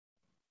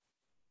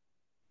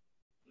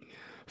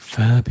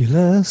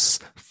Fabulous,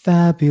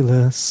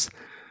 fabulous.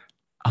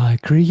 I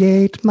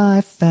create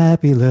my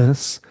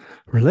fabulous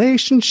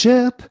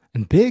relationship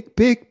and big,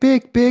 big,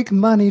 big, big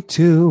money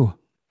too.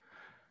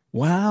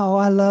 Wow,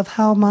 I love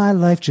how my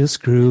life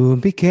just grew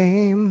and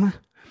became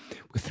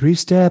with 3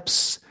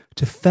 steps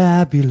to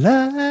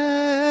fabulous.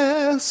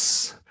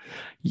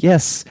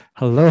 Yes,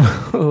 hello,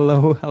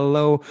 hello,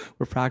 hello.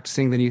 We're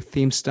practicing the new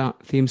theme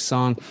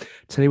song.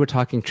 Today we're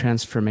talking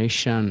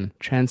transformation,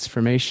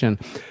 transformation.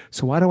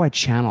 So why do I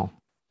channel?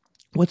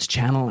 What's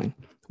channeling?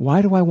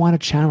 Why do I want to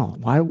channel?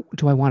 Why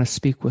do I want to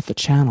speak with the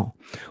channel?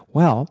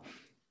 Well,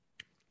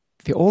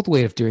 the old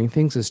way of doing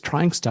things is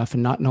trying stuff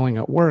and not knowing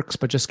it works,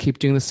 but just keep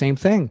doing the same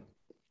thing.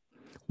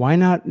 Why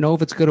not know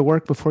if it's going to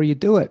work before you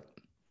do it?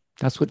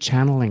 That's what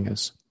channeling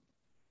is.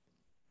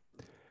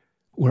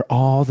 We're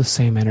all the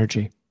same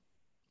energy.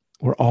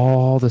 We're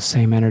all the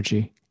same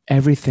energy.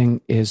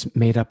 Everything is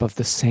made up of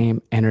the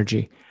same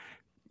energy.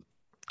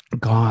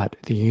 God,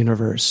 the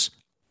universe,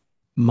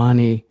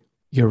 money,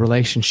 your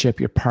relationship,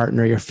 your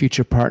partner, your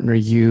future partner,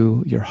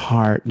 you, your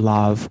heart,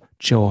 love,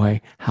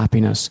 joy,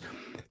 happiness.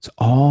 It's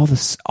all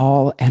this,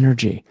 all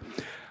energy.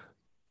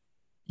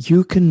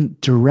 You can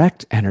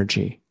direct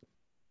energy.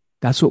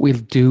 That's what we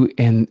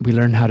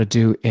learn how to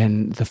do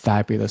in the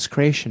Fabulous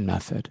Creation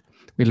Method.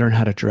 We learn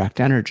how to direct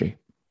energy.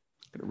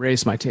 I'm going to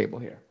raise my table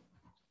here.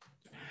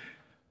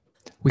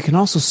 We can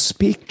also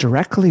speak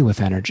directly with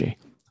energy.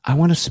 I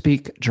want to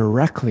speak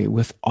directly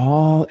with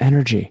all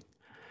energy,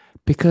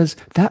 because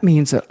that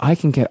means that I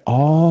can get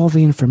all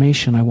the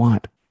information I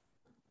want.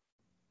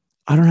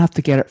 I don't have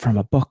to get it from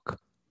a book.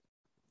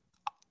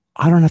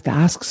 I don't have to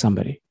ask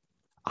somebody.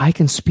 I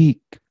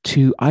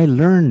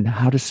learn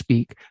how to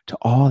speak to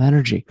all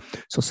energy.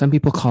 So some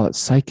people call it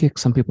psychic,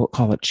 some people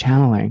call it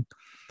channeling.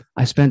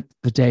 I spent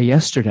the day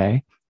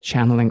yesterday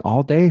channeling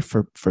all day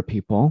for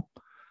people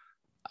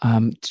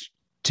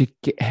to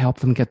help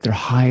them get their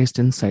highest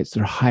insights,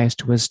 their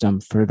highest wisdom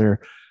for their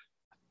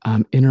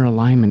inner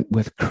alignment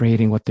with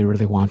creating what they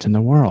really want in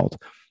the world.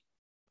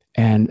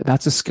 And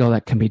that's a skill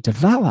that can be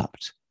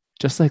developed,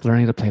 just like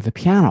learning to play the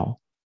piano.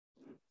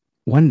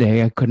 One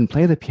day I couldn't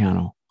play the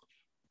piano.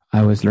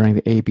 I was learning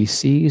the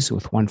ABCs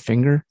with 1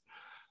 finger,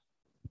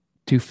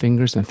 2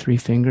 fingers, and 3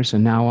 fingers.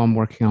 And now I'm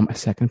working on my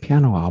second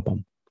piano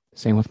album.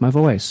 Same with my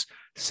voice.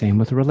 Same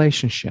with a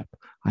relationship.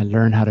 I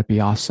learned how to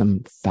be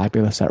awesome,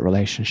 fabulous at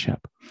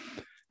relationship.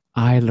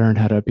 I learned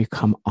how to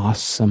become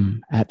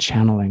awesome at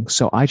channeling.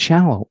 So I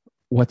channel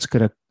what's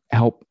going to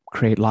help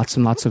create lots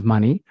and lots of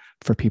money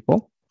for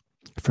people,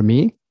 for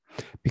me,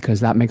 because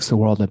that makes the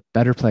world a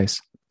better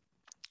place.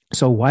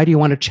 So why do you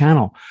want to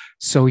channel?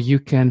 So you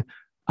can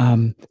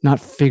not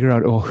figure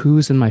out,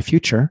 who's in my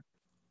future?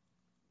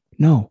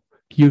 No,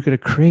 you're going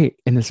to create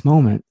in this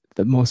moment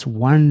the most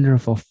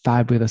wonderful,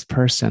 fabulous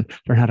person.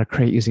 Learn how to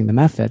create using the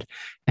method.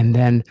 And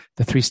then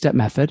the 3-step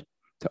method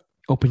to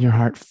open your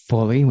heart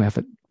fully. We have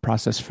a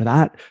process for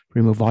that.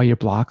 Remove all your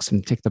blocks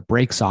and take the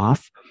brakes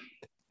off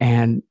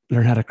and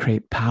learn how to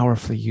create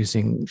powerfully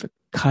using the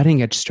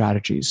cutting edge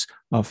strategies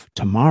of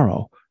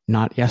tomorrow,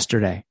 not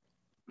yesterday.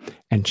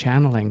 And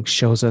channeling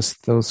shows us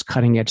those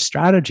cutting edge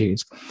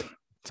strategies.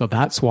 So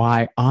that's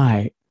why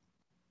I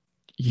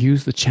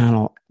use the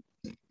channel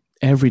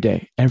every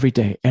day,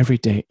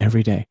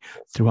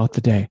 throughout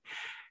the day,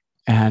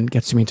 and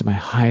gets me into my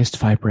highest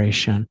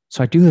vibration.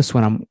 So I do this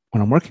when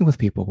I'm working with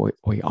people.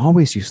 We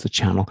always use the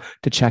channel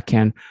to check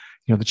in.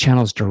 The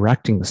channel is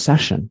directing the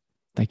session.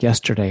 Like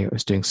yesterday, I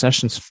was doing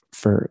sessions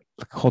for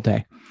the whole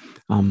day.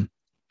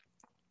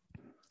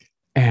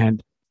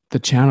 And the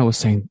channel was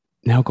saying,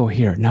 now go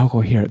here, now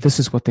go here. This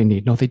is what they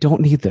need. No, they don't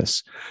need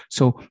this.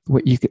 So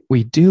what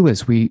we do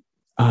is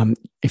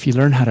if you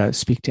learn how to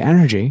speak to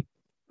energy,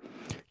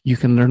 you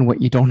can learn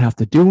what you don't have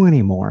to do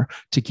anymore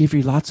to give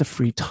you lots of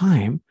free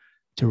time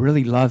to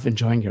really love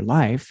enjoying your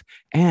life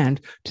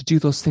and to do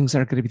those things that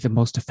are going to be the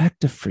most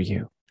effective for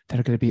you, that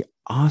are going to be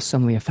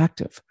awesomely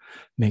effective.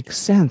 Makes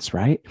sense,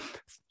 right?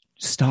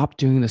 Stop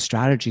doing the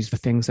strategies, the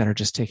things that are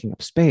just taking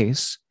up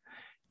space.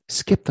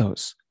 Skip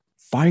those.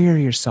 Fire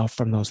yourself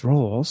from those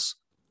roles.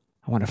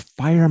 I want to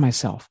fire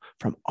myself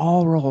from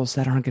all roles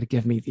that aren't going to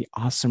give me the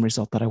awesome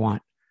result that I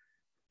want.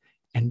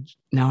 And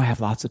now I have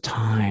lots of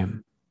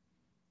time.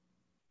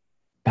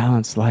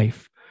 Balanced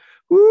life.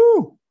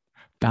 Woo!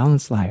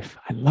 Balanced life.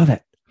 I love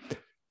it.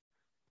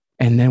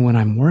 And then when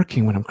I'm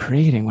working, when I'm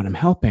creating, when I'm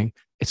helping,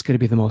 it's going to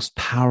be the most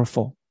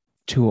powerful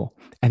tool.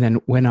 And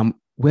then when I'm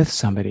with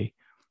somebody,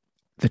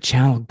 the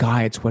channel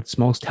guides what's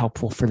most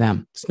helpful for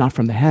them. It's not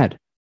from the head.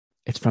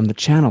 It's from the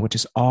channel, which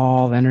is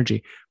all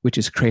energy, which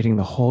is creating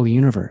the whole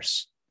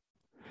universe.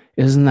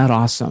 Isn't that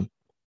awesome?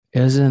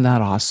 Isn't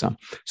that awesome?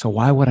 So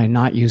why would I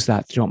not use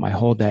that throughout my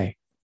whole day?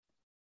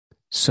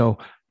 So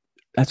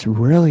that's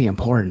really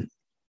important.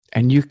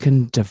 And you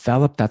can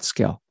develop that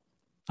skill.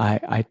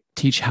 I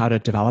teach how to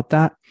develop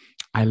that.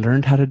 I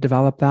learned how to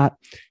develop that.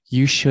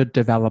 You should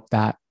develop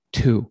that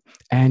too.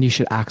 And you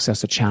should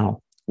access a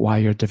channel while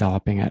you're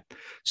developing it.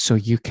 So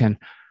you can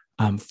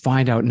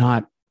find out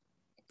not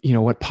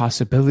what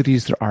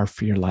possibilities there are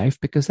for your life,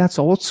 because that's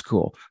old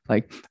school.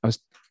 Like I was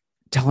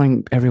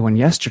telling everyone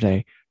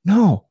yesterday,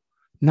 no,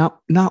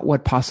 not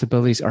what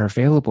possibilities are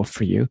available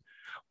for you.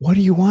 What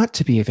do you want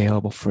to be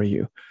available for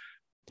you?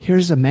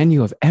 Here's a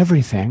menu of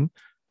everything.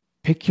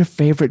 Pick your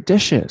favorite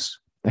dishes.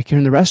 Like you're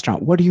in the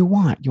restaurant. What do you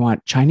want? You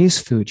want Chinese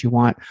food. You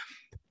want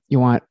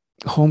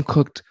home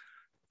cooked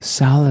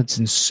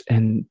salads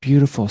and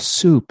beautiful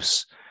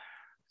soups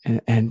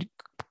and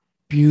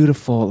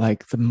beautiful,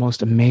 like the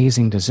most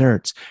amazing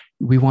desserts.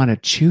 We want to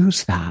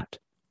choose that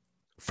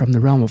from the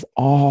realm of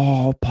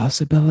all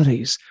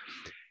possibilities.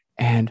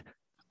 And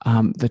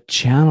the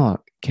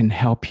channel can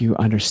help you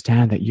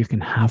understand that you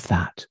can have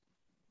that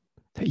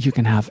you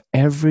can have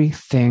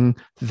everything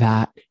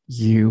that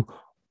you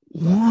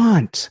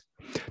want.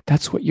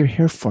 That's what you're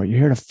here for. You're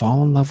here to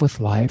fall in love with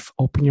life,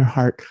 open your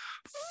heart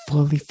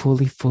fully,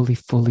 fully, fully,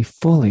 fully,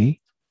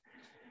 fully,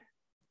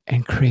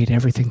 and create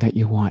everything that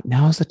you want.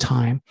 Now is the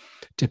time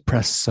to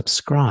press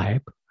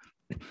subscribe.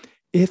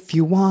 If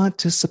you want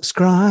to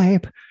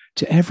subscribe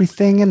to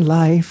everything in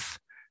life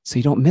so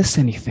you don't miss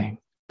anything,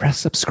 press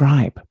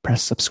subscribe,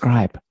 press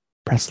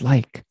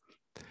like.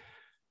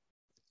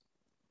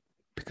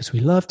 Because we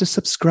love to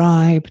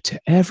subscribe to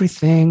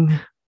everything.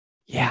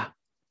 Yeah.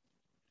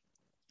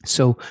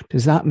 So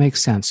does that make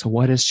sense? So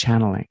what is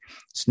channeling?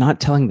 It's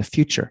not telling the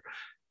future.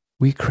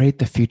 We create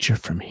the future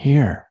from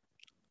here.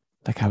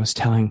 Like I was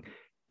telling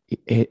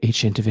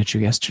each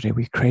individual yesterday,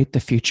 we create the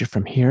future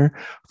from here,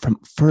 from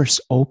first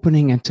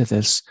opening into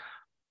this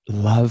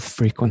love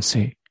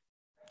frequency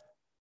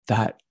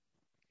that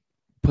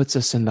puts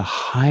us in the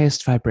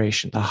highest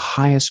vibration, the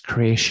highest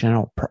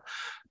creational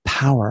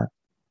power.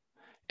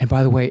 And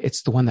by the way,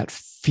 it's the one that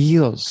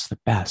feels the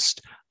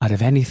best out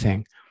of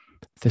anything.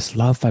 This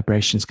love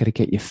vibration is going to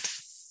get you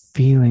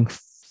feeling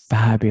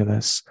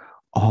fabulous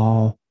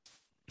all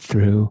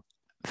through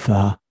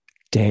the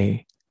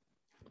day.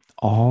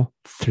 All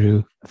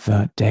through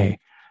the day.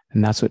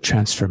 And that's what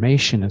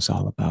transformation is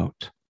all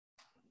about.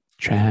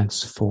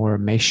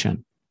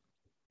 Transformation.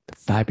 The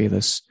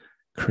fabulous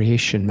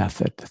creation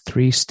method, the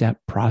 3-step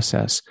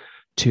process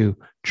to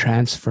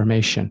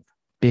transformation.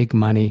 Big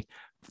money,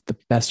 the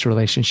best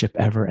relationship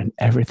ever, and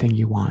everything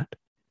you want.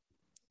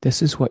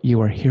 This is what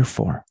you are here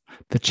for.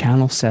 The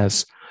channel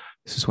says,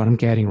 this is what I'm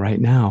getting right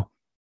now.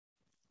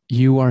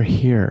 You are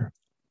here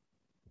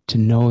to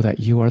know that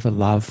you are the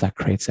love that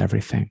creates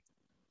everything.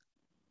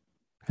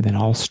 And then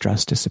all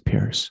stress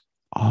disappears,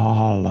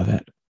 all of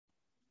it.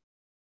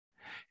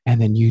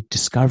 And then you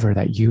discover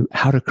that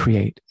how to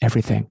create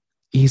everything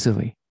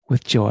easily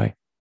with joy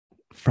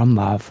from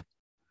love,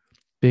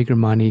 bigger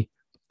money,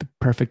 the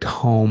perfect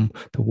home,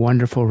 the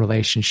wonderful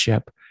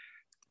relationship,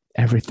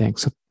 everything.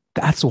 So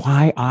that's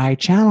why I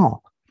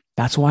channel.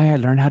 That's why I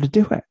learned how to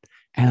do it.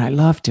 And I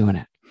love doing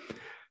it.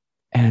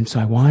 And so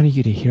I wanted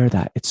you to hear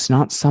that. It's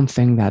not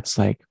something that's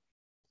like,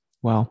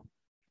 well,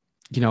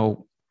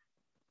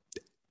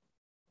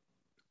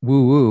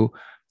 woo-woo.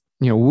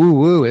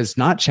 Woo-woo is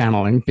not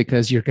channeling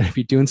because you're going to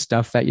be doing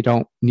stuff that you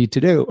don't need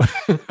to do.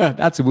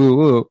 That's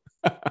woo-woo.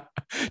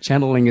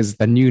 Channeling is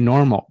the new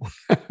normal.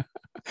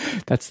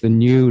 That's the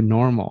new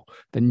normal,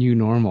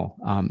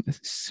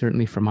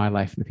 certainly for my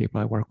life and the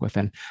people I work with.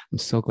 And I'm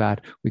so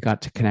glad we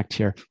got to connect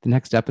here. The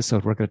next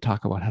episode, we're going to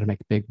talk about how to make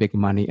big, big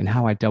money and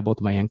how I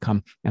doubled my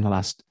income in the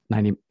last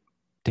 90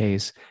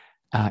 days,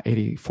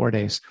 84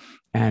 days.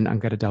 And I'm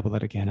going to double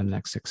it again in the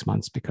next 6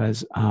 months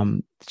because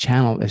the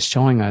channel is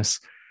showing us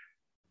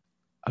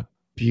a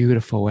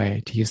beautiful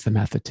way to use the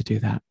method to do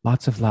that.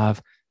 Lots of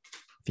love.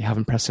 If you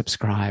haven't pressed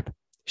subscribe,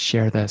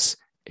 share this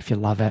if you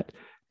love it.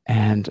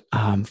 And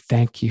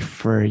thank you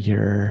for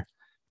your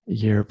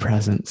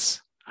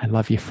presence. I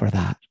love you for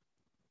that.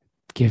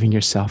 Giving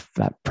yourself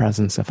that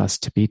presence of us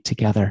to be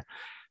together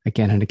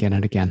again and again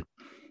and again.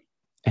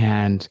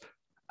 And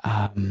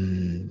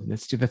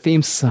let's do the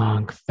theme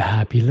song.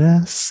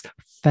 Fabulous,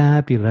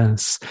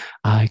 fabulous.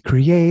 I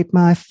create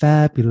my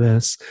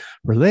fabulous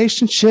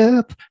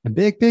relationship and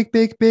big, big,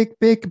 big, big,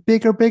 big,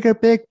 bigger, bigger,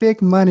 big,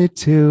 big money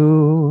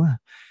too.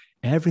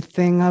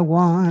 Everything I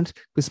want,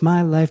 because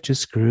my life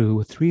just grew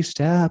with 3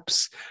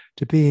 steps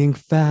to being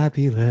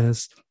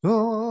fabulous.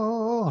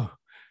 Oh,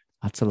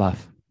 lots of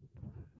love.